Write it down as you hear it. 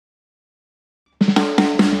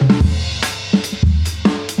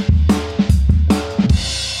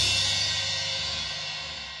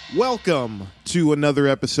Welcome to another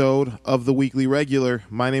episode of the Weekly Regular.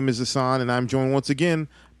 My name is Ahsohn, and I'm joined once again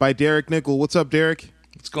by Derek Nickel. What's up, Derek?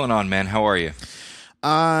 What's going on, man? How are you?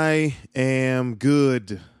 I am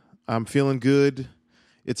good. I'm feeling good.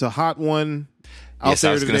 It's a hot one out Yes,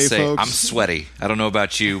 there I was today, going to say, folks. I'm sweaty. I don't know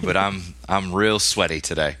about you, but I'm real sweaty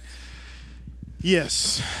today.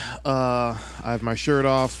 Yes. I have my shirt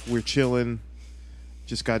off. We're chilling.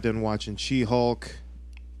 Just got done watching She-Hulk.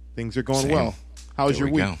 Things are going Same. well. How's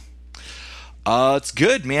your week? Go. It's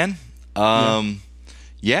good, man.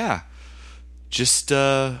 Yeah. Just,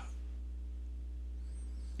 kind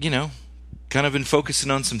of been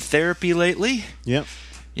focusing on some therapy lately. Yep.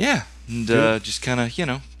 Yeah. And just kind of,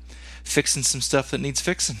 fixing some stuff that needs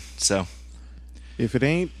fixing. So. If it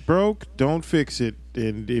ain't broke, don't fix it.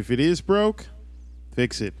 And if it is broke,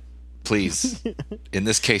 fix it. Please. In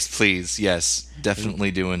this case, please. Yes.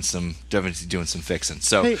 Definitely doing some fixing.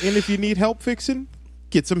 So. Hey, and if you need help fixing,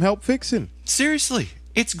 get some help fixing. Seriously,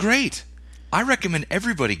 it's great. I recommend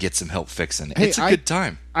everybody get some help fixing. Hey, it's a good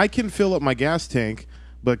time. I can fill up my gas tank,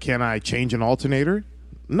 but can I change an alternator?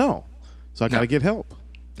 No. So I got to get help.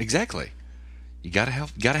 Exactly. You gotta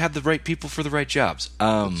have the right people for the right jobs.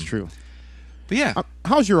 That's true. But yeah.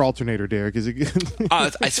 How's your alternator, Derek? Is it good?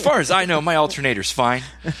 As far as I know, my alternator's fine.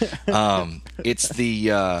 It's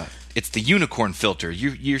the unicorn filter.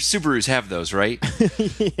 Your Subarus have those, right?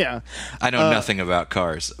 Yeah. I know nothing about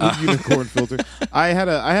cars. Unicorn filter. I had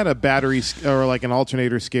a battery or like an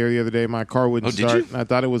alternator scare the other day. My car wouldn't start. Did you? And I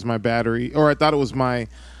thought it was my battery, or I thought it was my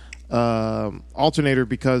alternator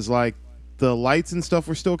because like the lights and stuff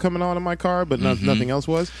were still coming on in my car, but nothing else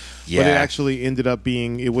was. Yeah. But it actually ended up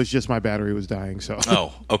being it was just my battery was dying. So.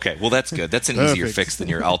 Oh, okay. Well, that's good. That's an easier fix than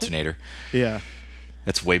your alternator. Yeah.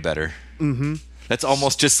 That's way better. Mm-hmm. That's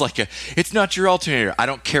almost just like it's not your alternator. I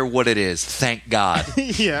don't care what it is. Thank God.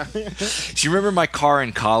 Yeah. Do you remember my car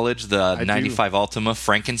in college, the 95 Altima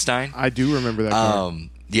Frankenstein? I do remember that car.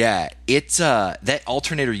 Yeah. It's that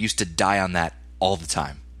alternator used to die on that all the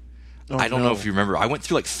time. Oh, I don't know if you remember. I went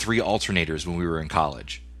through like 3 alternators when we were in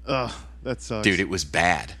college. Ugh, that sucks. Dude, it was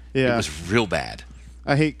bad. Yeah. It was real bad.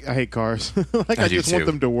 I hate cars. Like I do just too. want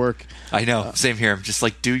them to work. I know. Same here. I'm just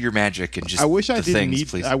like, do your magic and just I wish I the didn't things, need.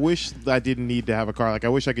 please. I wish I didn't need to have a car. Like I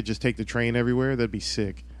wish I could just take the train everywhere. That'd be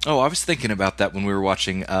sick. Oh, I was thinking about that when we were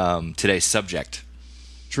watching today's subject.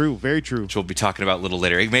 True. Very true. Which we'll be talking about a little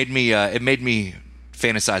later. It made me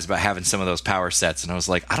fantasize about having some of those power sets, and I was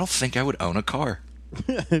like, I don't think I would own a car.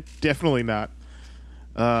 Definitely not.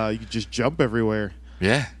 You could just jump everywhere.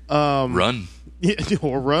 Yeah. Run. Yeah,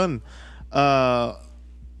 or run.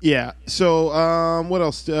 Yeah. So, what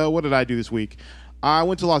else? What did I do this week? I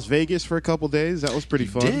went to Las Vegas for a couple days. That was pretty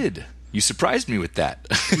fun. You did. You surprised me with that.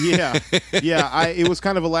 Yeah. It was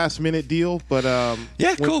kind of a last minute deal, but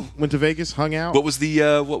yeah, cool. Went to Vegas, hung out. What was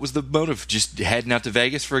the motive? Just heading out to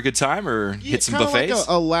Vegas for a good time, or hit some buffets? Like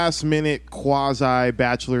a last minute quasi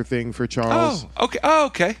bachelor thing for Charles. Oh, okay. Oh,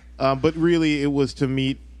 okay. But really, it was to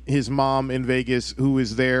meet his mom in Vegas, who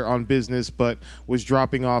is there on business, but was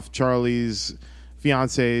dropping off Charlie's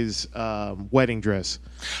fiance's wedding dress.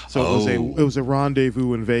 So it was a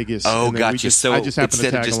rendezvous in Vegas. Oh, and then gotcha. I just happened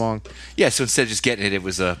to tag along. Yeah. So instead of just getting it, it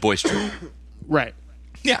was a boys' trip. Right.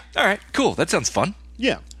 Yeah. All right. Cool. That sounds fun.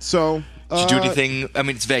 Yeah. So. Did you do anything? I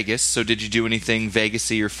mean, it's Vegas, so did you do anything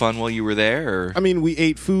Vegas-y or fun while you were there? Or? I mean, we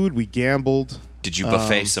ate food, we gambled. Did you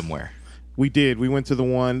buffet somewhere? We did. We went to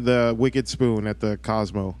the Wicked Spoon at the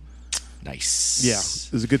Cosmo. Nice. Yeah,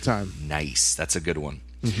 it was a good time. Nice. That's a good one.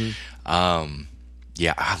 Mm-hmm.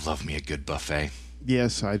 Yeah, I love me a good buffet.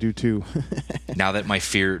 Yes, I do too. now that my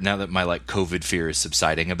like COVID fear is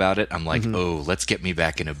subsiding about it, I'm like, oh, let's get me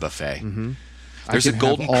back in a buffet. Mm-hmm. There's a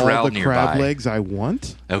Golden Corral all the nearby. crab legs I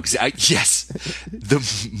want. Oh, yes.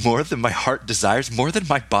 The more than my heart desires, more than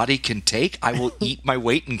my body can take, I will eat my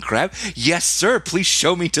weight in crab. Yes, sir. Please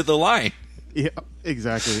show me to the line. Yeah,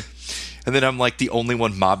 exactly. And then I'm like the only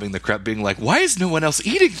one mobbing the crap, being like, why is no one else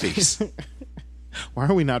eating these? Why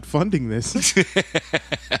are we not funding this?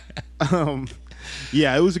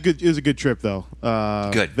 Yeah, it was a good trip though.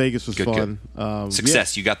 Good. Vegas was fun. Good.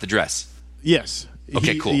 Success. Yeah. You got the dress. Yes.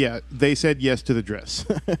 Okay, cool. Yeah, they said yes to the dress.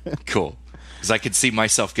 Cool. Because I could see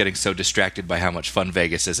myself getting so distracted by how much fun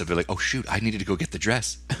Vegas is. I'd be like, oh, shoot, I needed to go get the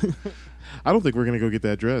dress. I don't think we're going to go get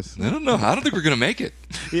that dress. I don't know. I don't think we're going to make it.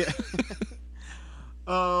 Yeah.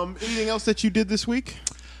 Anything else that you did this week?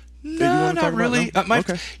 No, not really. No?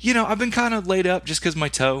 Okay. I've been kind of laid up just because my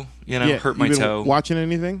toe, hurt my toe. Watching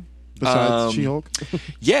anything besides She-Hulk?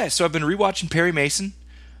 Yeah, so I've been rewatching Perry Mason.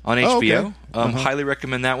 on Oh, HBO. okay. Highly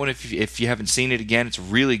recommend that one if you haven't seen it. Again, it's a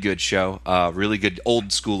really good show. Really good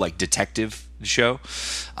old school like detective show.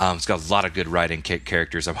 It's got a lot of good writing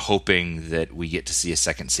characters. I'm hoping that we get to see a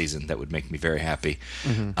second season. That would make me very happy.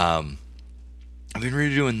 I've been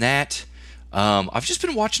really doing that. I've just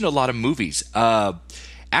been watching a lot of movies.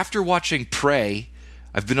 After watching Prey,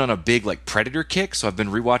 I've been on a big like Predator kick, so I've been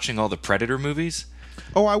rewatching all the Predator movies.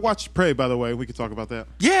 Oh, I watched Prey, by the way. We could talk about that.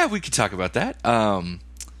 Yeah, we could talk about that.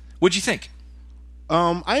 What'd you think?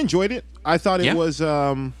 I enjoyed it. I thought it was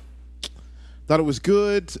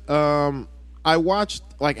good. I watched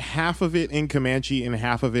like half of it in Comanche and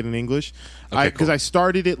half of it in English. Because I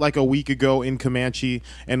started it like a week ago in Comanche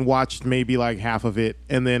and watched maybe like half of it,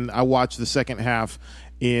 and then I watched the second half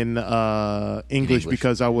in English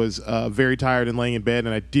because I was very tired and laying in bed,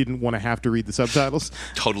 and I didn't want to have to read the subtitles.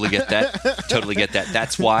 Totally get that. Totally get that.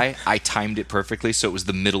 That's why I timed it perfectly, so it was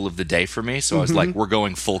the middle of the day for me. So I was like, we're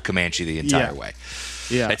going full Comanche the entire way.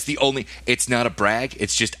 Yeah. That's the only... It's not a brag.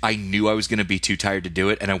 It's just I knew I was going to be too tired to do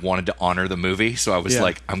it, and I wanted to honor the movie. So I was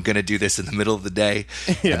like, I'm going to do this in the middle of the day,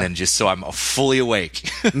 and then just so I'm fully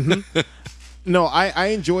awake. No, I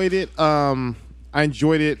enjoyed it. I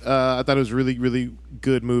enjoyed it. I thought it was a really, really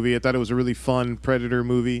good movie. I thought it was a really fun Predator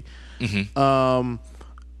movie. It was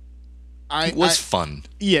fun.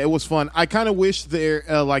 Yeah, it was fun. I kind of wish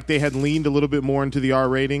they had leaned a little bit more into the R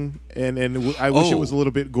rating, and I wish it was a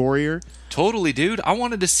little bit gorier. Totally, dude. I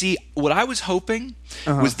wanted to see... What I was hoping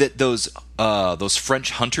was that those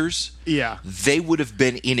French hunters, they would have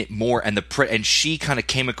been in it more, and and she kind of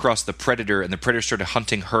came across the Predator, and the Predator started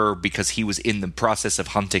hunting her because he was in the process of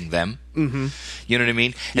hunting them. Mm-hmm. You know what I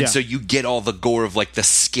mean? And so you get all the gore of like the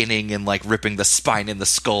skinning and like ripping the spine and the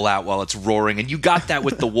skull out while it's roaring, and you got that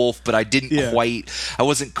with the wolf, but I didn't quite...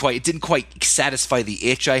 It didn't quite satisfy the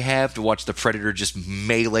itch I have to watch the Predator just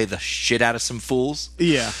melee the shit out of some fools.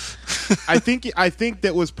 Yeah. I think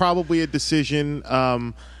that was probably a decision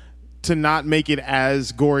to not make it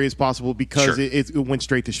as gory as possible because it went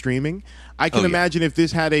straight to streaming. I can imagine if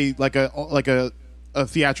this had a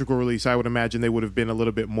theatrical release, I would imagine they would have been a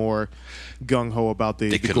little bit more gung ho about the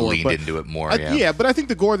gore. They could have leaned into it more. But I think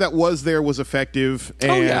the gore that was there was effective,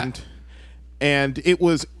 and it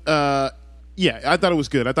was. I thought it was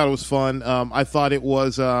good. I thought it was fun. I thought it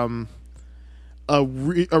was a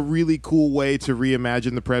really cool way to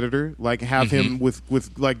reimagine the Predator, like have him with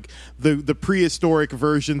like the prehistoric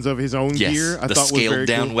versions of his own gear. I the thought scaled was very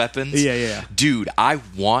down cool. weapons. Yeah. Dude, I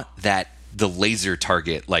want the laser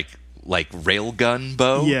target like railgun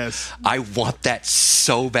bow. Yes, I want that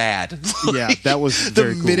so bad. Yeah, that was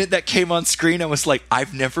very cool. Minute that came on screen, I was like,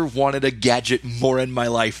 I've never wanted a gadget more in my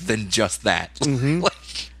life than just that.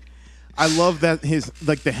 I love that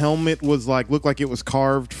the helmet was looked like it was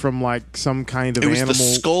carved from like some kind of animal. It was the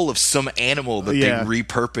skull of some animal that they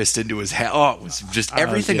repurposed into his head. Oh, it was just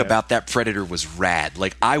everything about that Predator was rad.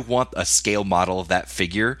 Like I want a scale model of that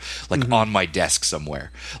figure on my desk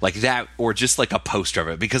somewhere. Like that, or just like a poster of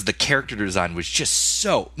it, because the character design was just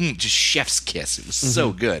so just chef's kiss. It was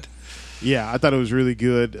so good. Yeah, I thought it was really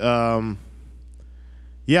good.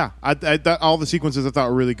 Yeah, I thought all the sequences I thought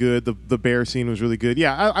were really good. The bear scene was really good.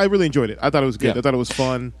 Yeah, I really enjoyed it. I thought it was good. I thought it was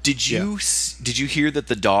fun. Did you hear that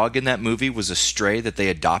the dog in that movie was a stray that they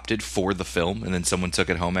adopted for the film, and then someone took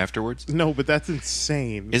it home afterwards? No, but that's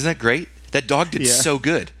insane. Isn't that great? That dog did so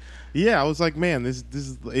good. Yeah, I was like, man, this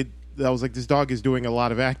is it. I was like, this dog is doing a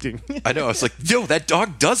lot of acting. I know. I was like, yo, that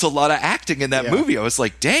dog does a lot of acting in that movie. I was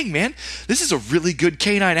like, dang, man, this is a really good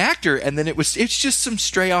canine actor. And then it's just some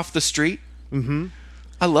stray off the street. Mm-hmm.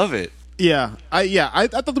 I love it. Yeah, I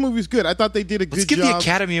thought the movie was good. I thought they did a good job. Let's give the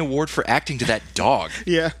Academy Award for acting to that dog.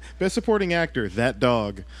 Yeah, best supporting actor, that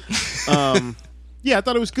dog. Yeah, I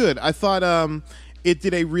thought it was good. I thought it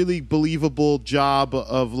did a really believable job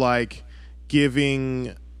of like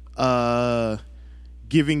giving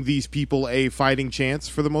these people a fighting chance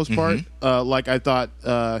for the most part. Like I thought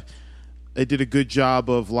it did a good job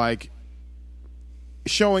of like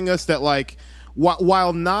showing us that like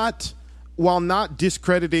while not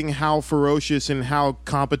discrediting how ferocious and how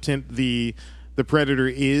competent the Predator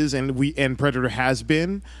is, and Predator has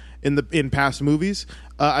been in past movies,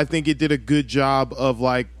 I think it did a good job of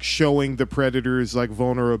like showing the Predator's like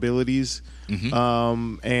vulnerabilities,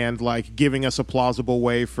 and like giving us a plausible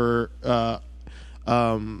way for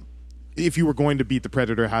if you were going to beat the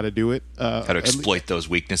Predator, how to do it, how to exploit those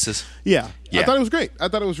weaknesses. Yeah. I thought it was great. I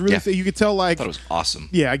thought it was really you could tell like I thought it was awesome.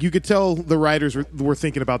 Yeah, you could tell the writers were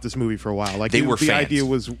thinking about this movie for a while. Like they were the fans. idea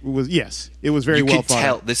was yes, it was very well thought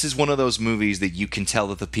out. This is one of those movies that you can tell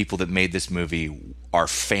that the people that made this movie are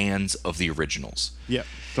fans of the originals. Yeah,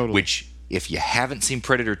 totally. Which, if you haven't seen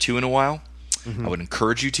Predator 2 in a while, I would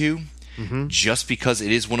encourage you to, just because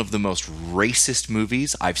it is one of the most racist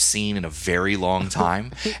movies I've seen in a very long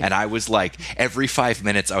time. And I was like, every 5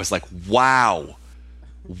 minutes, I was like, wow,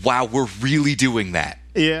 we're really doing that.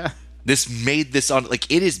 Yeah. This made this on,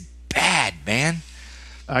 like, it is bad, man.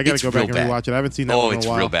 I got to go back and rewatch it. I haven't seen that one in a while.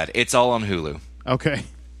 Oh, it's real bad. It's all on Hulu. Okay.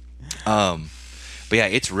 But yeah,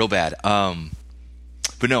 it's real bad.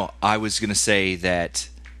 But no, I was going to say that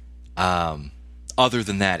other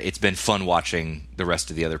than that, it's been fun watching the rest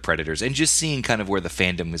of the other Predators and just seeing kind of where the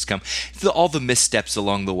fandom has come, all the missteps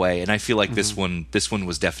along the way. And I feel like this one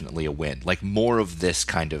was definitely a win. Like, more of this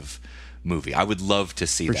kind of movie. I would love to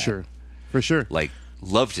see that. For sure. Like,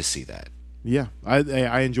 love to see that. Yeah,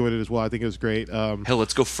 I enjoyed it as well. I think it was great. Hell,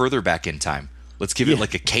 let's go further back in time. Let's give it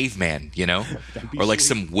like a caveman, you know? Or like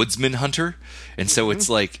some woodsman hunter. And so it's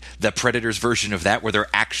like the Predators version of that where they're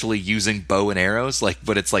actually using bow and arrows, like,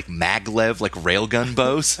 but it's like maglev, like railgun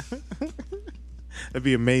bows. That'd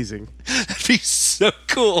be amazing. That'd be so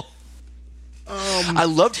cool. I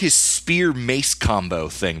loved his spear mace combo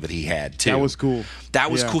thing that he had, too. That was cool. That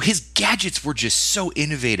was cool. His gadgets were just so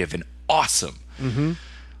innovative and awesome.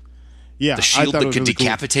 Yeah, the shield that could really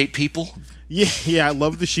decapitate people. Yeah, I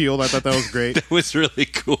love the shield. I thought that was great. That was really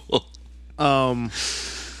cool.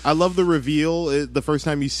 I love the reveal. The first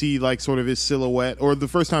time you see like sort of his silhouette, or the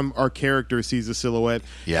first time our character sees a silhouette,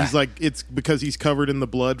 he's like, it's because he's covered in the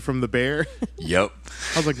blood from the bear. Yep.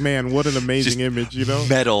 I was like, man, what an amazing image, you know?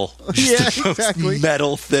 Metal. Just the most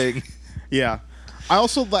metal thing. Yeah. I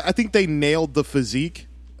think they nailed the physique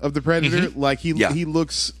of the Predator. Like he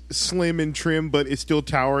looks slim and trim, but is still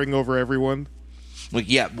towering over everyone. Like,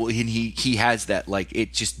 yeah, well, and he has that, like,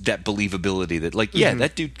 it just, that believability that, like, yeah,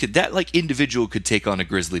 that dude could, that, like, individual could take on a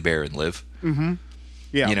grizzly bear and live.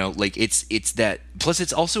 Yeah. You know, like, it's that, plus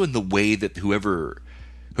it's also in the way that whoever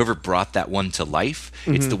brought that one to life,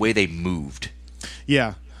 it's the way they moved.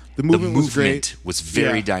 Yeah. The movement was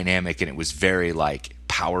very dynamic, and it was very, like,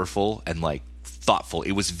 powerful and, like, thoughtful.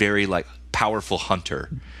 It was very, like, powerful hunter.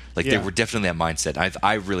 Like, they were definitely that mindset.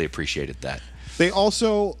 I really appreciated that. They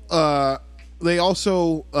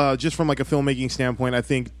also just from like a filmmaking standpoint, I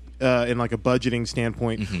think in like a budgeting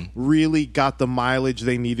standpoint, really got the mileage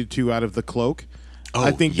they needed to out of the cloak.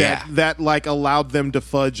 I think that like allowed them to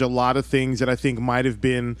fudge a lot of things that I think might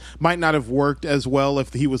not have worked as well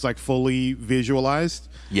if he was like fully visualized.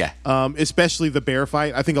 Yeah. Especially the bear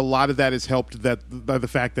fight. I think a lot of that is helped by the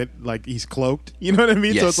fact that like he's cloaked. You know what I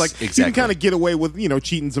mean? Yes, so it's like you can kind of get away with,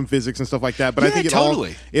 cheating some physics and stuff like that. But I think it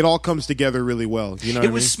all comes together really well. You know what I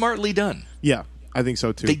mean? It was smartly done. Yeah. I think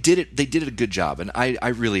so too. They did it a good job, and I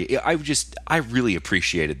really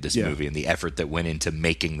appreciated this movie and the effort that went into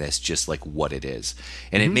making this just like what it is.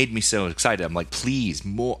 And it made me so excited. I'm like, please,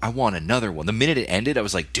 more. I want another one. The minute it ended, I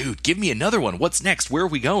was like, dude, give me another one. What's next? Where are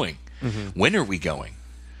we going? When are we going?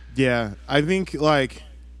 Yeah, I think I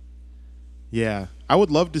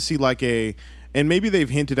would love to see like and maybe they've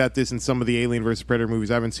hinted at this in some of the Alien vs. Predator movies.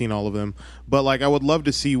 I haven't seen all of them, but like I would love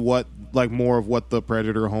to see more of what the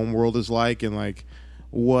Predator homeworld is like, and like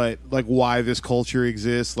why this culture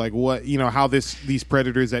exists, like what how these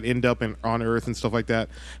predators that end up on Earth and stuff like that,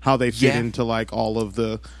 how they fit into like all of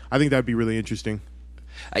the. I think that'd be really interesting.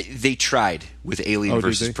 They tried with Alien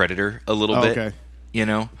vs. Predator a little bit, okay.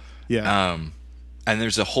 Yeah. And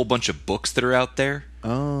there's a whole bunch of books that are out there.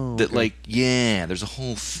 Oh, that there's a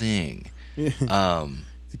whole thing.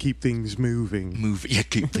 To keep things moving.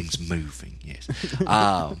 Keep things moving. Yes.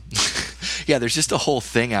 There's just a whole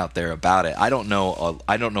thing out there about it. I don't know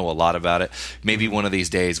a lot about it. Maybe one of these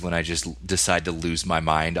days when I just decide to lose my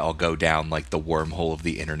mind, I'll go down like the wormhole of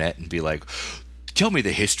the internet and be like, tell me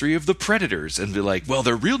the history of the Predators, and be like, well,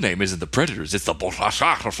 their real name isn't the Predators, it's the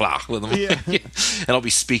and I'll be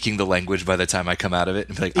speaking the language by the time I come out of it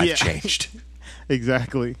and be like, I've changed.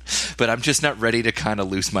 Exactly. But I'm just not ready to kind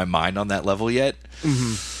of lose my mind on that level yet.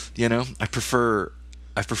 I prefer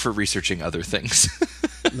researching other things.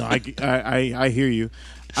 No, I hear you.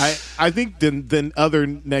 I think the other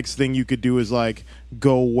next thing you could do is like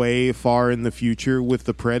go way far in the future with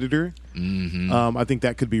the Predator. I think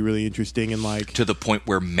that could be really interesting, and like to the point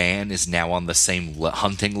where man is now on the same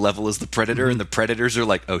hunting level as the Predator, and the Predators are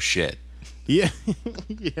like, oh shit. Yeah,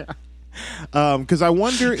 yeah. Because I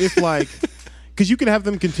wonder if like. Because you can have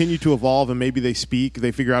them continue to evolve, and maybe they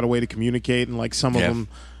figure out a way to communicate, and like some of them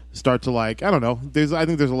start to like, I don't know. I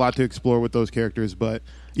think there's a lot to explore with those characters, but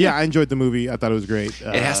I enjoyed the movie. I thought it was great.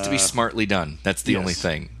 It has to be smartly done. That's the only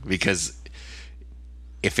thing, because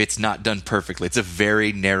if it's not done perfectly, it's a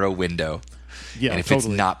very narrow window. Yeah, and if it's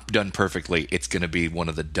not done perfectly, it's going to be one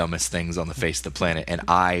of the dumbest things on the face of the planet. And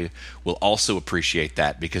I will also appreciate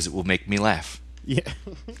that because it will make me laugh. Yeah,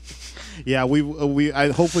 yeah.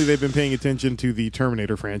 Hopefully they've been paying attention to the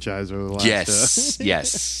Terminator franchise over the last.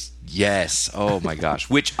 Yes. Oh my gosh,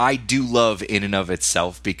 which I do love in and of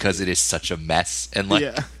itself because it is such a mess and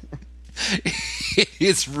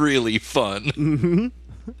it's really fun.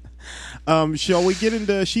 Mm-hmm. Shall we get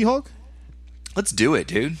into She-Hulk? Let's do it,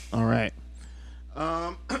 dude. All right.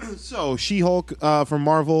 So She-Hulk from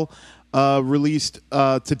Marvel. Released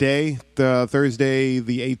today, the Thursday,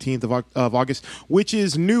 the 18th of August, which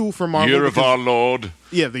is new for Marvel. Year of our Lord.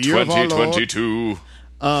 Yeah, the year of our Lord. 2022.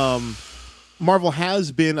 Marvel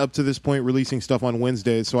has been up to this point releasing stuff on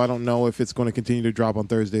Wednesdays, so I don't know if it's going to continue to drop on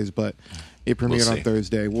Thursdays, but it premiered on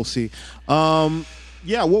Thursday. We'll see.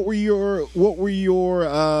 Yeah, what were your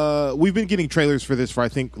we've been getting trailers for this for I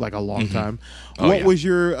think like a long time. What was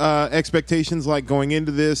your expectations like going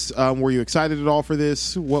into this? Were you excited at all for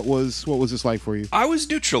this? What was this like for you? I was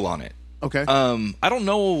neutral on it. Okay. I don't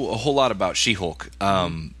know a whole lot about She-Hulk.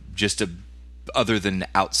 Other than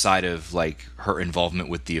outside of like her involvement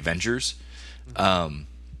with the Avengers. And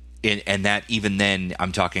that even then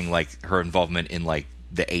I'm talking like her involvement in like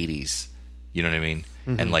the 80s. You know what I mean?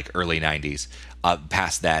 Mm-hmm. And like early 90s.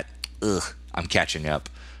 Past that, I'm catching up.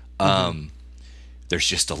 There's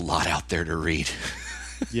just a lot out there to read.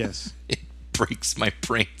 Yes. It breaks my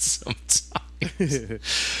brain sometimes.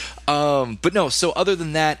 But no, so other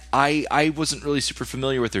than that, I wasn't really super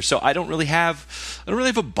familiar with her. So I don't really have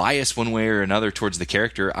a bias one way or another towards the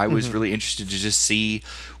character. I was really interested to just see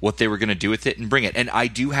what they were going to do with it and bring it. And I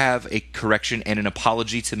do have a correction and an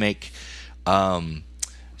apology to make.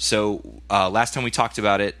 So last time we talked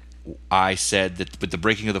about it, I said that the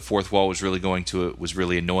breaking of the fourth wall was really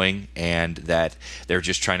annoying and that they're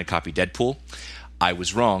just trying to copy Deadpool. I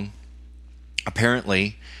was wrong.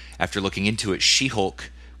 Apparently, after looking into it,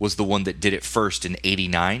 She-Hulk was the one that did it first in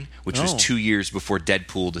 '89, which was 2 years before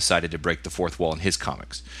Deadpool decided to break the fourth wall in his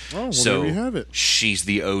comics. Oh, well, so there you have it. She's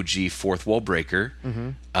the OG fourth wall breaker,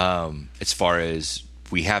 as far as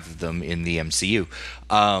we have them in the MCU,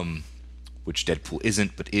 which Deadpool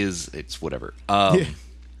isn't, but it's whatever.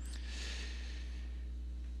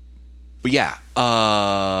 But yeah,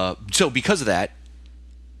 so because of that,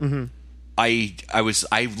 I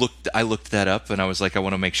looked that up and I was like, I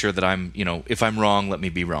want to make sure that I'm, if I'm wrong, let me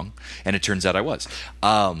be wrong. And it turns out I was.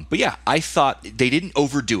 But yeah, I thought they didn't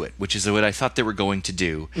overdo it, which is what I thought they were going to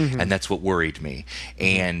do, and that's what worried me.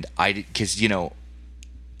 And because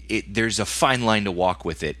there's a fine line to walk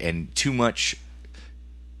with it, and too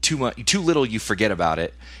little you forget about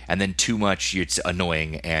it, and then too much it's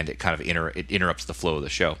annoying and it kind of it interrupts the flow of the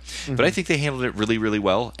show. But I think they handled it really, really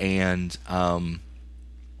well, and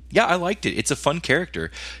yeah, I liked it. It's a fun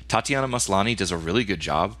character. Tatiana Maslany does a really good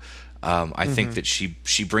job. I think that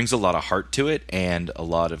she brings a lot of heart to it and a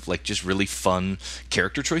lot of like just really fun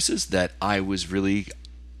character choices that I was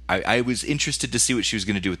interested to see what she was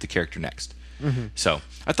going to do with the character next. So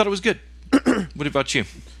I thought it was good. What about you?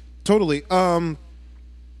 Totally.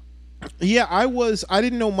 Yeah, I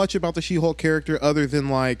didn't know much about the She-Hulk character other than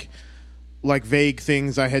like vague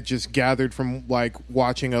things I had just gathered from like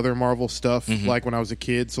watching other Marvel stuff like when I was a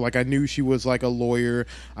kid. So like I knew she was like a lawyer.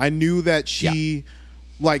 I knew that she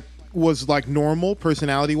like was like normal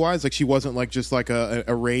personality wise. Like she wasn't like just like a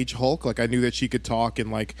rage Hulk. Like I knew that she could talk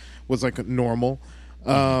and like was like normal.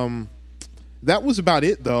 That was about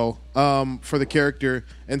it though, for the character.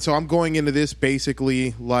 And so I'm going into this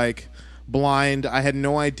basically like blind. I had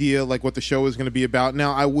no idea like what the show was going to be about.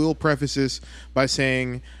 Now I will preface this by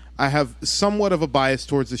saying I have somewhat of a bias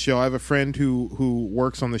towards the show. I have a friend who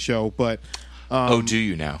works on the show, but do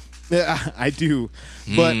you now? I do,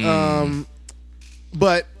 but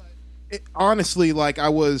honestly, like I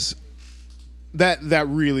was that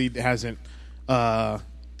really hasn't.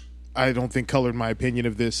 I don't think colored my opinion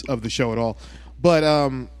of the show at all. But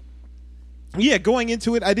yeah, going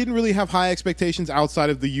into it, I didn't really have high expectations outside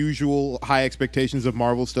of the usual high expectations of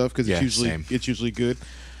Marvel stuff because it's usually good.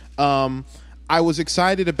 I was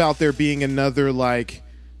excited about there being another like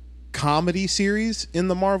comedy series in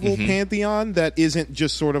the Marvel pantheon that isn't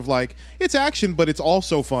just sort of like it's action, but it's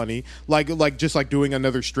also funny. Like just like doing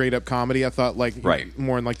another straight up comedy. I thought like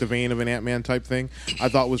more in like the vein of an Ant-Man type thing. I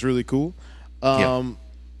thought was really cool. It's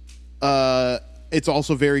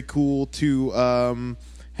also very cool to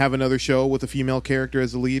have another show with a female character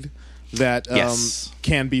as the lead that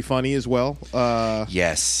can be funny as well.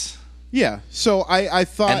 Yes. Yeah. So I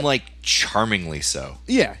thought, and like charmingly so.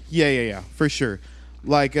 Yeah, for sure.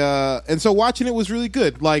 Like and so watching it was really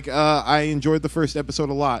good. Like I enjoyed the first episode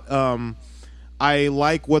a lot. I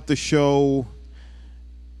like what the show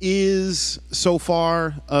is so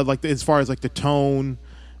far, like as far as like the tone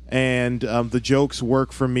and the jokes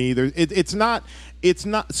work for me. It's not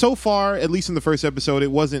so far, at least in the first episode,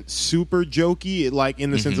 it wasn't super jokey,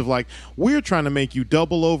 in the sense of we're trying to make you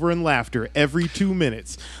double over in laughter every 2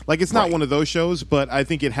 minutes. It's not one of those shows, but I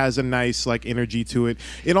think it has a nice energy to it.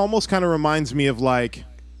 It almost kind of reminds me of like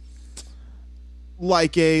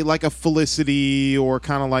a Felicity, or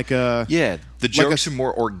kind of the jokes are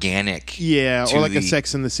more organic, or a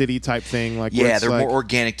Sex and the City type thing, they're more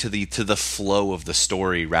organic to the flow of the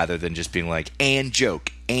story, rather than just being and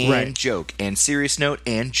joke and joke and serious note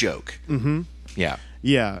and joke. So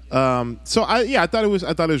I thought it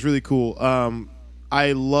was really cool.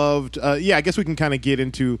 I loved I guess we can kind of get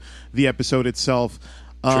into the episode itself.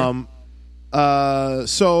 Sure.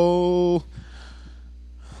 So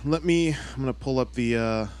I'm gonna pull up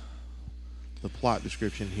the plot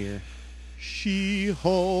description here.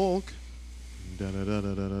 She-Hulk.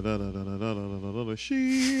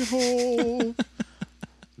 She-Hulk.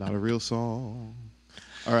 Not a real song.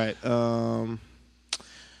 All right.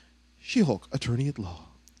 She-Hulk, attorney at law.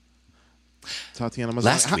 Tatiana Maslany.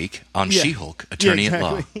 Last week on She-Hulk, attorney at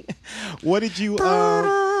law. What did you?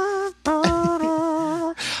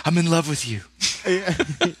 I'm in love with you.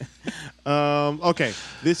 Okay,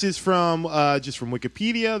 this is from just from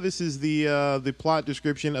Wikipedia. This is the plot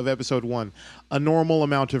description of episode 1. A normal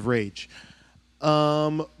amount of rage.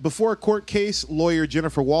 Before a court case, lawyer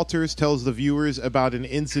Jennifer Walters tells the viewers about an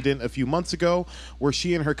incident a few months ago where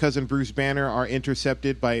she and her cousin Bruce Banner are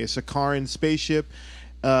intercepted by a Sakaran spaceship.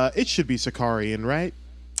 It should be Sakarian, right?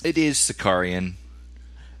 It is Sakarian.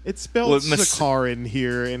 It's spelled Sakaran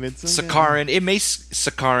here, and it's Sakaran. It may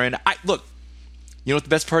Sakaran. Look, you know what the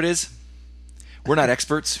best part is? We're not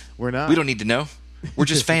experts. We're not. We don't need to know. We're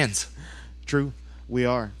just fans. True, we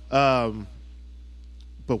are. But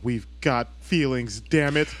we've got feelings.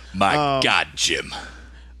 Damn it! My God, Jim.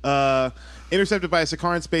 Intercepted by a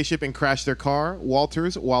Sakaran spaceship and crashed their car.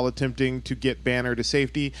 Walters, while attempting to get Banner to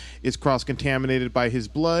safety, is cross-contaminated by his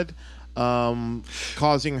blood,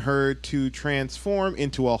 causing her to transform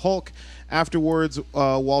into a Hulk. Afterwards,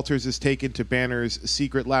 Walters is taken to Banner's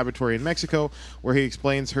secret laboratory in Mexico, where he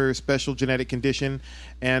explains her special genetic condition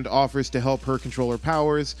and offers to help her control her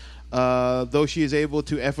powers. Though she is able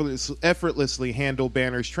to effortlessly handle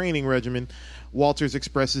Banner's training regimen, Walters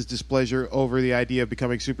expresses displeasure over the idea of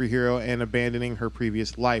becoming a superhero and abandoning her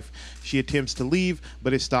previous life. She attempts to leave,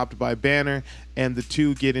 but is stopped by Banner, and the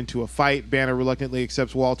two get into a fight. Banner reluctantly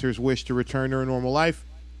accepts Walters' wish to return to her normal life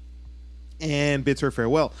and bids her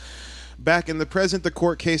farewell. Back in the present, the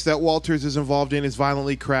court case that Walters is involved in is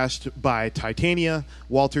violently crashed by Titania.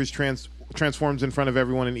 Walters transforms in front of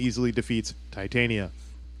everyone and easily defeats Titania.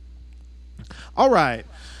 All right.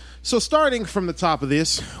 So starting from the top of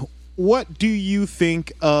this, what do you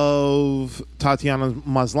think of Tatiana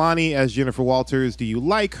Maslany as Jennifer Walters? Do you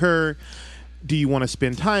like her? Do you want to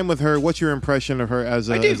spend time with her? What's your impression of her as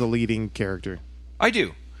a leading character? I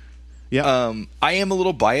do. Yeah. I am a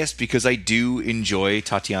little biased because I do enjoy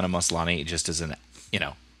Tatiana Maslany just as an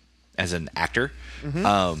actor.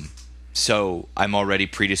 Mm-hmm. So I'm already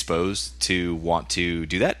predisposed to want to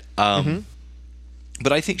do that.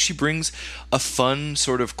 But I think she brings a fun,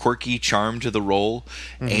 sort of quirky charm to the role,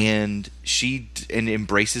 and she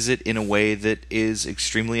embraces it in a way that is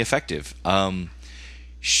extremely effective.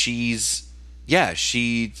 She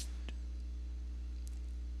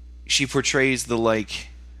portrays the,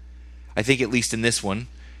 I think at least in this one,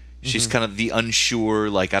 she's kind of the unsure,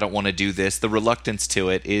 I don't want to do this. The reluctance to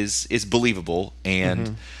it is believable,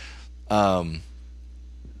 and other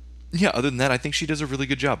than that, I think she does a really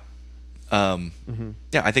good job.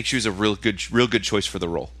 I think she was a real good choice for the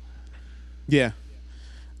role. Yeah.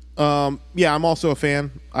 I'm also a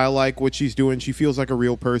fan. I like what she's doing. She feels like a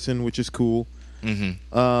real person, which is cool.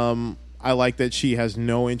 I like that she has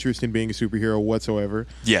no interest in being a superhero whatsoever.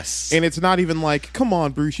 Yes. And it's not even come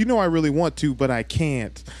on, Bruce, I really want to, but I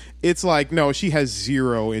can't. It's no, she has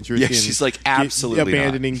zero interest in she's absolutely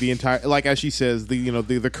abandoning the entire, as she says,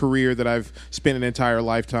 the career that I've spent an entire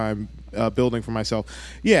lifetime building for myself.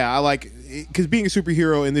 Yeah, I because being a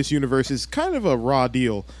superhero in this universe is kind of a raw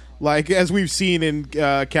deal. As we've seen in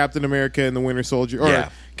Captain America and the Winter Soldier, or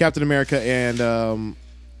Captain America and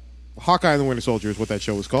Hawkeye and the Winter Soldier is what that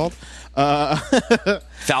show was called.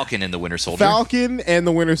 Falcon and the Winter Soldier. Falcon and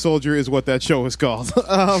the Winter Soldier is what that show is called.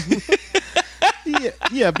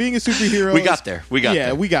 Being a superhero. We got there. We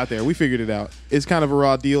got there. We figured it out. It's kind of a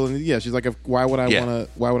raw deal, and she's like, why would I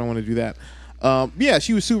want to do that?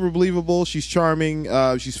 She was super believable. She's charming.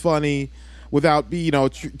 She's funny, without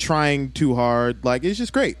trying too hard. It's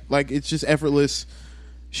just great. It's just effortless.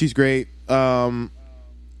 She's great. I'm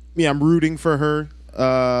rooting for her.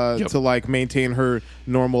 to like maintain her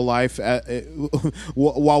normal life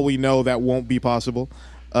while we know that won't be possible.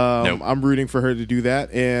 Nope. I'm rooting for her to do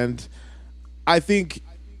that, and I think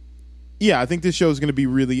this show is going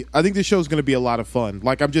to be a lot of fun.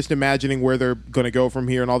 Like, I'm just imagining where they're going to go from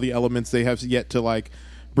here and all the elements they have yet to like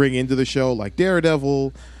bring into the show, like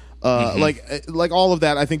Daredevil, like all of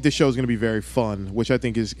that. I think this show is going to be very fun, which I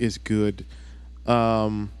think is good.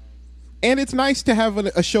 And it's nice to have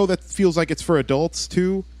a show that feels like it's for adults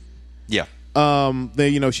too. Yeah.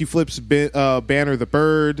 She flips Banner the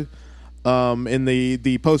bird. In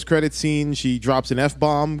the post-credit scene, she drops an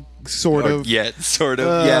F-bomb, sort of. Yeah, sort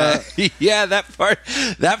of. Yeah,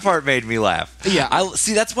 that part made me laugh. Yeah,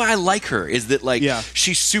 that's why I like her. Is that like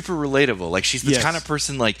she's super relatable. Like, she's the kind of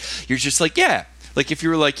person like you're just like, yeah. Like, if you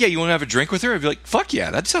were like, yeah, you want to have a drink with her? I'd be like, fuck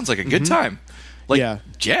yeah, that sounds like a good time. Like,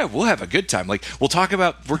 yeah, we'll have a good time. Like, we're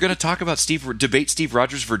going to talk about debate Steve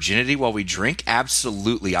Rogers' virginity while we drink.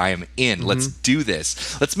 Absolutely, I am in. Let's do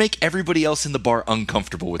this. Let's make everybody else in the bar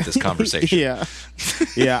uncomfortable with this conversation.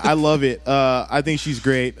 Yeah, I love it. I think she's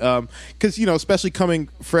great. Because, especially coming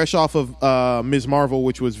fresh off of Ms. Marvel,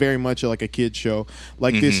 which was very much like a kid's show.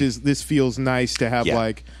 Like, this feels nice to have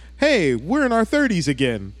like, hey, we're in our 30s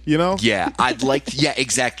again, Yeah,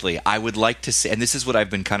 exactly. I would like to see, and this is what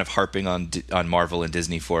I've been kind of harping on Marvel and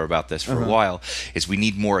Disney about this for a while, is we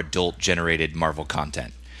need more adult-generated Marvel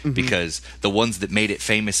content. Because the ones that made it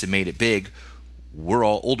famous and made it big, we're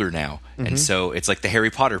all older now. And so it's like the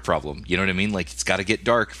Harry Potter problem. You know what I mean? Like, it's got to get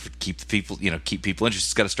dark, keep people interested.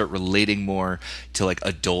 It's got to start relating more to, like,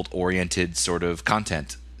 adult-oriented sort of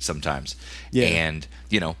content sometimes. Yeah. And,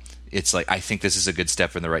 it's like, I think this is a good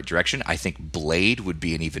step in the right direction. I think Blade would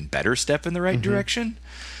be an even better step in the right direction.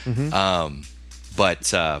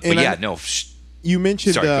 But yeah, no. You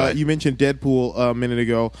mentioned Deadpool a minute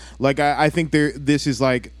ago. Like, I think this is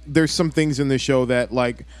like, there's some things in the show that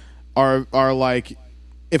like are like,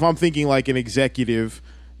 if I'm thinking like an executive,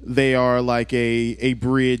 they are like a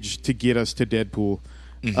bridge to get us to Deadpool.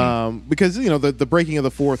 Because the breaking of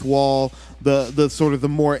the fourth wall, the sort of the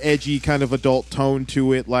more edgy kind of adult tone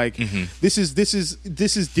to it, like this is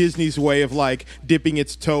Disney's way of like dipping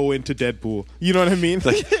its toe into Deadpool. You know what I mean?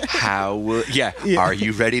 Like, are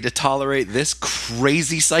you ready to tolerate this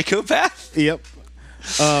crazy psychopath? Yep.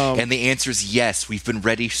 And the answer is yes. We've been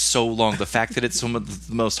ready so long. The fact that it's one of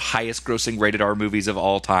the most highest grossing rated R movies of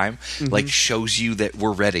all time like shows you that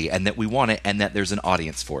we're ready and that we want it and that there's an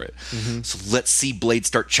audience for it. So let's see Blade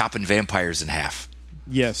start chopping vampires in half.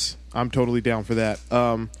 Yes, I'm totally down for that.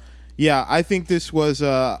 I think this was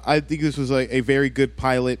a very good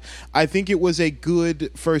pilot. I think it was a good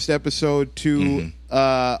first episode to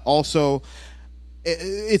also.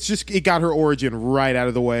 It got her origin right out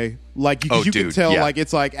of the way. Like, you can tell, like,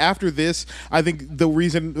 it's like after this, I think the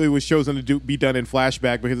reason it was chosen to be done in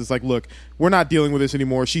flashback, because it's like, look, we're not dealing with this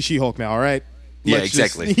anymore. She's She-Hulk now, all right?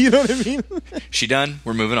 Exactly. You know what I mean? She done.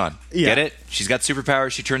 We're moving on. Get it? She's got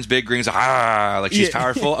superpowers. She turns big, grins, like she's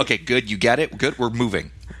powerful. Okay, good. You get it? Good. We're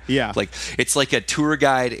moving. Yeah. Like, it's like a tour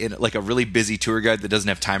guide, like a really busy tour guide that doesn't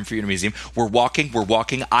have time for you in a museum. We're walking.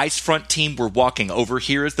 Eyes front team, we're walking. Over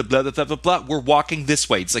here is the blah, blah, blah, blah, blah. We're walking this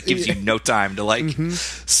way. It's like, gives you no time to like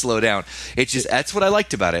slow down. It's just, that's what I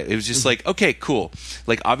liked about it. It was just like, okay, cool.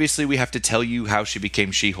 Like, obviously we have to tell you how she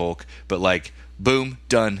became She-Hulk, but like, boom,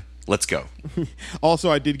 done. Let's go.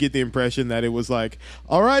 Also, I did get the impression that it was like,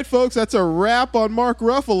 all right, folks, that's a wrap on Mark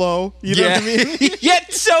Ruffalo. You know what I mean? Yeah,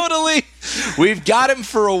 totally. We've got him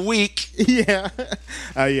for a week. Yeah.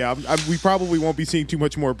 We probably won't be seeing too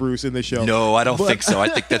much more Bruce in the show. No, I don't think so. I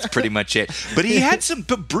think that's pretty much it. But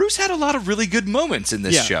Bruce had a lot of really good moments in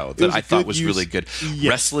this show that I thought was really good.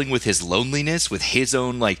 Yeah. Wrestling with his loneliness, with his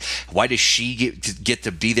own, like, why does she get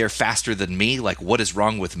to be there faster than me? Like, what is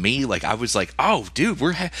wrong with me? Like, I was like, oh, dude,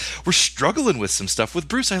 we're struggling with some stuff with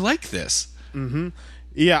Bruce. I like this.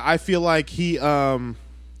 Yeah, I feel like he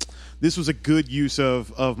this was a good use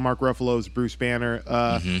of Mark Ruffalo's Bruce Banner.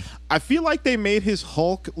 I feel like they made his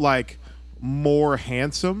Hulk like more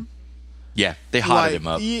handsome. Yeah, they hotted him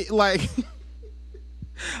up. His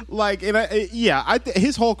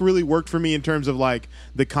Hulk really worked for me in terms of like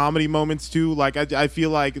the comedy moments too. Like, I feel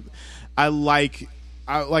like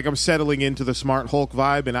I'm settling into the smart Hulk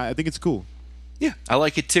vibe, and I think it's cool. Yeah, I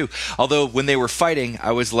like it too. Although when they were fighting,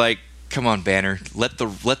 I was like, come on, Banner, let the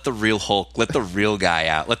real Hulk, let the real guy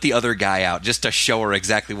out, let the other guy out, just to show her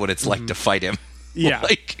exactly what it's like to fight him. Yeah.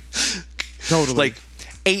 Like, totally. Like,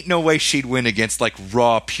 ain't no way she'd win against like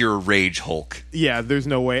raw, pure rage Hulk. Yeah, there's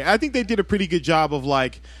no way. I think they did a pretty good job of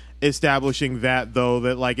like establishing that, though,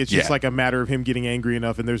 that like it's just like a matter of him getting angry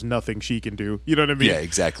enough and there's nothing she can do. You know what I mean? Yeah,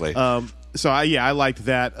 exactly. I liked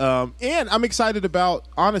that, and I'm excited about.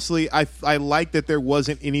 Honestly, I like that there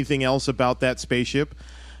wasn't anything else about that spaceship.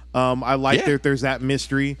 I like that there's that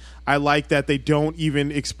mystery. I like that they don't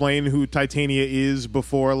even explain who Titania is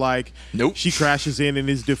before she crashes in and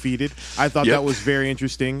is defeated. I thought that was very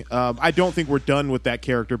interesting. I don't think we're done with that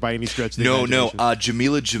character by any stretch of the imagination.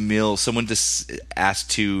 Jamila Jamil, someone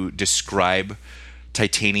asked to describe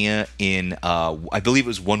Titania in I believe it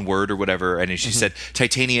was one word or whatever, and she said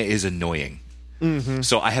Titania is annoying.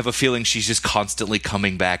 So I have a feeling she's just constantly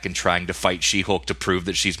coming back and trying to fight She-Hulk to prove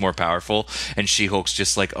that she's more powerful, and She-Hulk's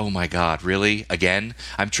just like, oh my god, really? Again?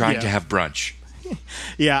 I'm trying to have brunch.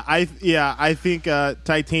 I think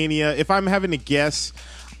Titania, if I'm having to guess,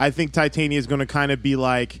 I think Titania is going to kind of be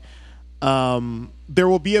like, there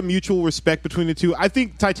will be a mutual respect between the two. I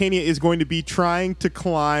think Titania is going to be trying to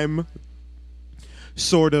climb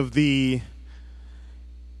sort of the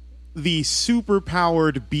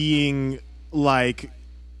super-powered being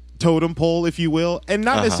totem pole, if you will, and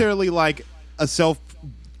not necessarily like a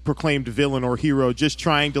self-proclaimed villain or hero, just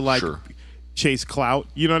trying to chase clout.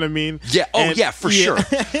 You know what I mean? Yeah. Sure.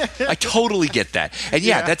 I totally get that. And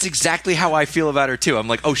that's exactly how I feel about her too. I'm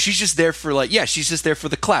like, oh, she's just there for she's just there for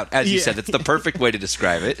the clout. As you said, it's the perfect way to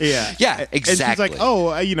describe it. Yeah, exactly. And she's like,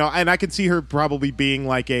 oh, and I could see her probably being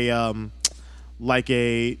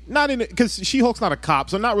because She-Hulk's not a cop,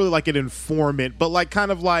 so not really like an informant, but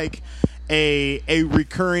kind of like a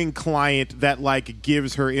recurring client that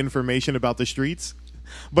gives her information about the streets,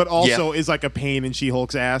 but also is like a pain in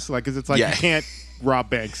She-Hulk's ass, because it's you can't rob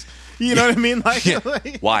banks. You know what I mean?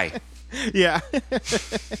 Why? Yeah.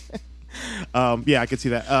 I could see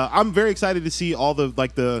that. I'm very excited to see all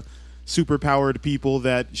the super powered people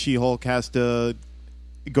that She-Hulk has to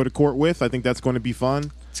go to court with. I think that's going to be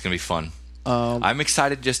fun. It's going to be fun. I'm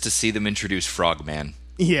excited just to see them introduce Frogman.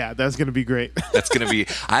 Yeah, that's going to be great. That's going to be...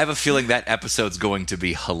 I have a feeling that episode's going to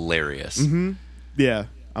be hilarious. Mm-hmm. Yeah,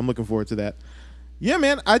 I'm looking forward to that. Yeah,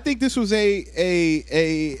 man, I think this was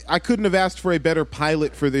I couldn't have asked for a better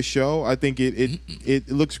pilot for this show. I think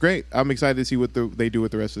it looks great. I'm excited to see what they do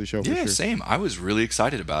with the rest of the show. Yeah, for sure. Same. I was really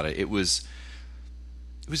excited about it. It was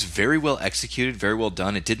very well executed, very well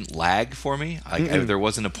done. It didn't lag for me. There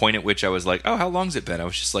wasn't a point at which I was like, oh, how long's it been? I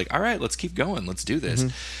was just like, all right, let's keep going. Let's do this.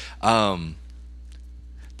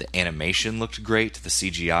 The animation looked great. The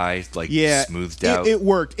CGI smoothed out. It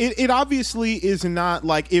worked. It obviously is not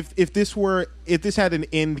if this had an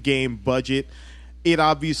end game budget, it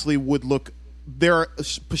obviously would look. There are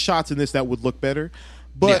shots in this that would look better,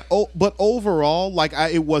 but but overall,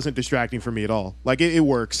 it wasn't distracting for me at all. It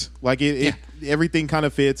works. Everything kind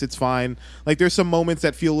of fits. It's fine. There's some moments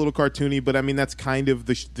that feel a little cartoony, but I mean that's kind of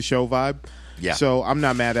the show vibe. Yeah. So I'm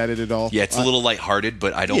not mad at it at all. Yeah, it's a little lighthearted,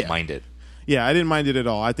 but I don't mind it. Yeah, I didn't mind it at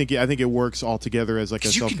all. I think it works all together as a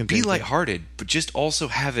self-contained. You can be lighthearted, but just also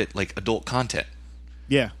have it adult content.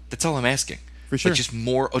 Yeah, that's all I'm asking. For sure, just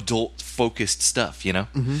more adult-focused stuff. You know.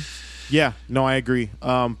 Mm-hmm. Yeah. No, I agree.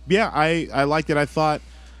 I liked it. I thought.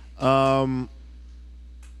 I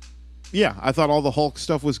thought all the Hulk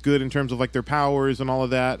stuff was good in terms of their powers and all of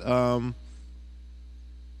that.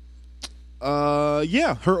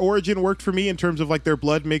 Her origin worked for me in terms of their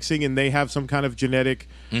blood mixing, and they have some kind of genetic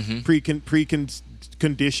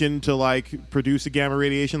precondition to produce a gamma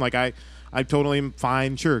radiation. I totally am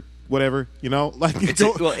fine. Sure, whatever. Go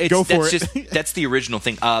for it. That's the original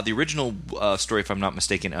thing. The original story, if I'm not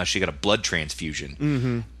mistaken, she got a blood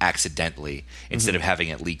transfusion accidentally instead of having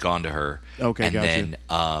it leak onto her. Okay, and gotcha.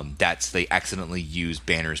 then they accidentally used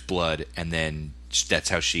Banner's blood, and then that's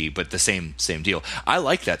how she. But the same deal. I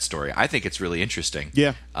like that story. I think it's really interesting.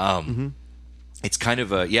 Yeah. It's kind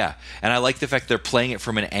of and I like the fact they're playing it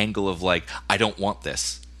from an angle of I don't want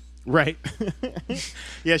this. Right.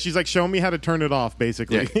 Yeah, she's show me how to turn it off,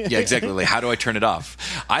 basically. Yeah, exactly. How do I turn it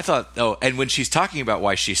off? I thought, and when she's talking about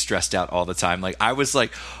why she's stressed out all the time, I was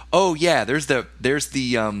like, oh yeah, there's that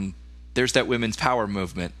women's power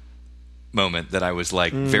movement moment that I was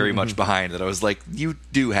very much behind, that I was like, you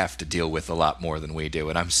do have to deal with a lot more than we do,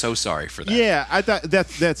 and I'm so sorry for that. Yeah, I thought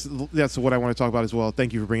that's what I want to talk about as well.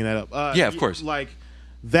 Thank you for bringing that up. Yeah, of course.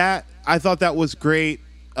 That, I thought that was great.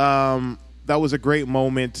 That was a great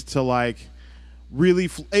moment to really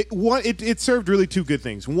it served really two good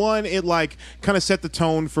things. One, it kind of set the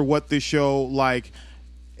tone for what this show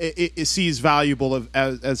it sees valuable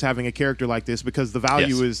as having a character like this, because the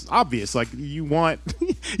value is obvious. You want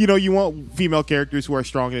you want female characters who are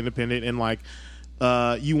strong and independent, and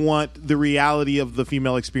you want the reality of the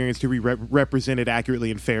female experience to be represented accurately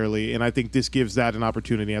and fairly, and I think this gives that an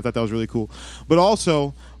opportunity. I thought that was really cool. But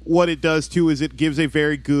also, what it does too is it gives a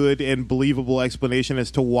very good and believable explanation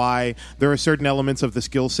as to why there are certain elements of the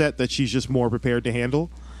skill set that she's just more prepared to handle.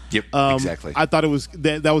 Yep, exactly. I thought it was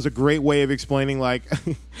that was a great way of explaining, like,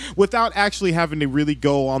 without actually having to really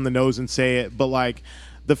go on the nose and say it, but like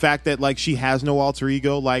the fact that like she has no alter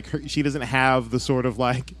ego, like she doesn't have the sort of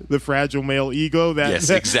like the fragile male ego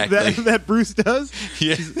that Bruce does.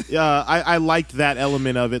 Yeah, I liked that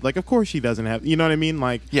element of it. Like, of course she doesn't have, you know what I mean?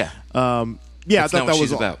 Like, yeah. I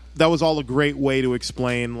thought that was all a great way to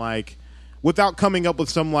explain, like, without coming up with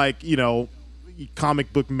some, like, you know,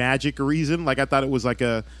 comic book magic reason. Like, I thought it was like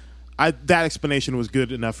that explanation was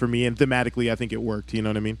good enough for me, and thematically I think it worked, you know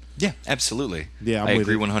what I mean? Yeah, absolutely. Yeah, I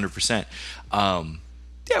agree 100%.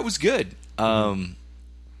 Yeah, it was good. Yeah,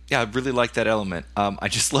 I really like that element. I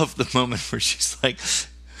just love the moment where she's like,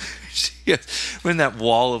 when that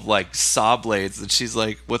wall of like saw blades, and she's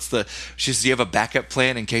like, "Do you have a backup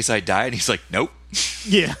plan in case I die?" And he's like, "Nope."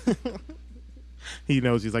 Yeah. He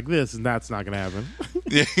knows, he's like, this and that's not going to happen.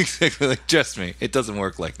 Yeah, exactly. Like, trust me, it doesn't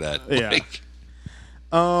work like that. Yeah. Like,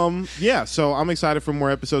 so I'm excited for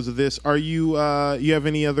more episodes of this. Are you you have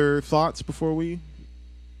any other thoughts before we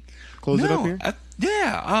close it up here?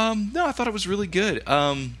 No, I thought it was really good.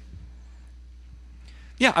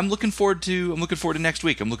 Yeah, I'm looking forward to next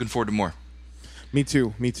week. I'm looking forward to more. Me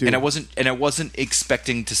too. And I wasn't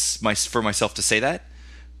expecting for myself to say that,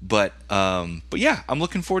 but yeah, I'm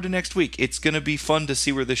looking forward to next week. It's going to be fun to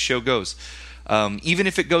see where this show goes. Even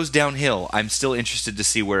if it goes downhill, I'm still interested to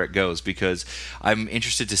see where it goes, because I'm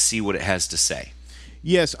interested to see what it has to say.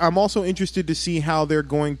 Yes, I'm also interested to see how they're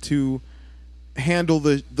going to handle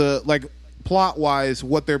the like, plot-wise,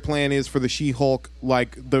 what their plan is for the She-Hulk,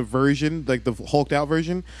 like the version, like the hulked out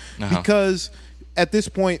version, because at this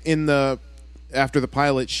point after the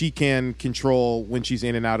pilot, she can control when she's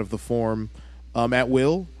in and out of the form at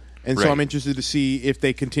will, and so I'm interested to see if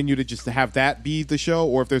they continue to just have that be the show,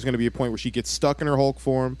 or if there's going to be a point where she gets stuck in her Hulk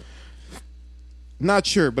form. Not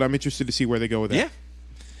sure, but I'm interested to see where they go with that.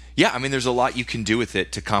 Yeah, I mean, there's a lot you can do with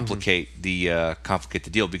it to complicate the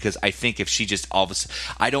deal, because I think if she just all of a sudden,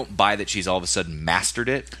 I don't buy that she's all of a sudden mastered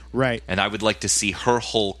it. Right. And I would like to see her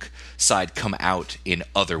Hulk side come out in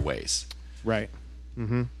other ways. Right.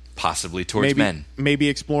 Mm-hmm. Possibly towards men. Maybe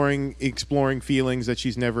exploring feelings that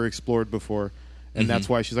she's never explored before. And that's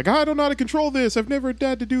why she's like, I don't know how to control this. I've never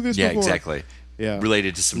had to do this before. Yeah, exactly. Yeah.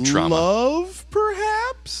 Related to some trauma. Love,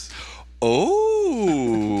 perhaps?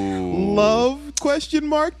 Oh. Love, question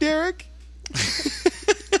mark, Derek?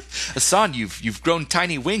 Ahsohn, you've grown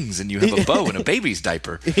tiny wings and you have a bow and a baby's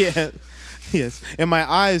diaper. Yeah. Yes. And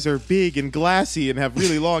my eyes are big and glassy and have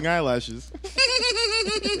really long eyelashes.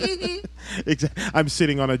 I'm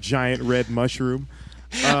sitting on a giant red mushroom.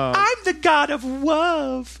 I'm the god of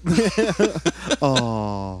love.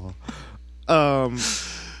 Oh.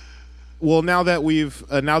 Well, now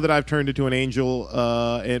that I've turned into an angel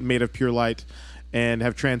and made of pure light and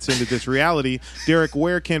have transcended this reality, Derek,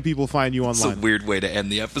 where can people find you online? It's a weird way to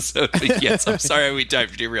end the episode. But yes, I'm sorry we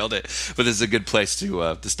derailed it, but this is a good place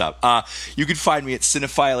to stop. You can find me at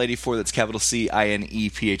Cinephile84. That's capital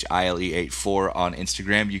CINEPHILE 84 on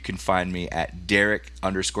Instagram. You can find me at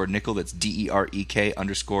Derek_Nickel. That's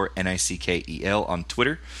DEREK_NICKEL on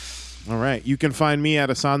Twitter. All right. You can find me at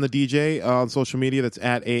Ahsohn the DJ on social media. That's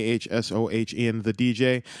at AHSOHN the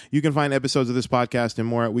DJ. You can find episodes of this podcast and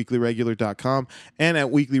more at weeklyregular.com and at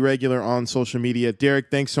Weekly Regular on social media. Derek,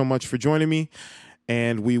 thanks so much for joining me,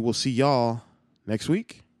 and we will see y'all next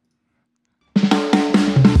week.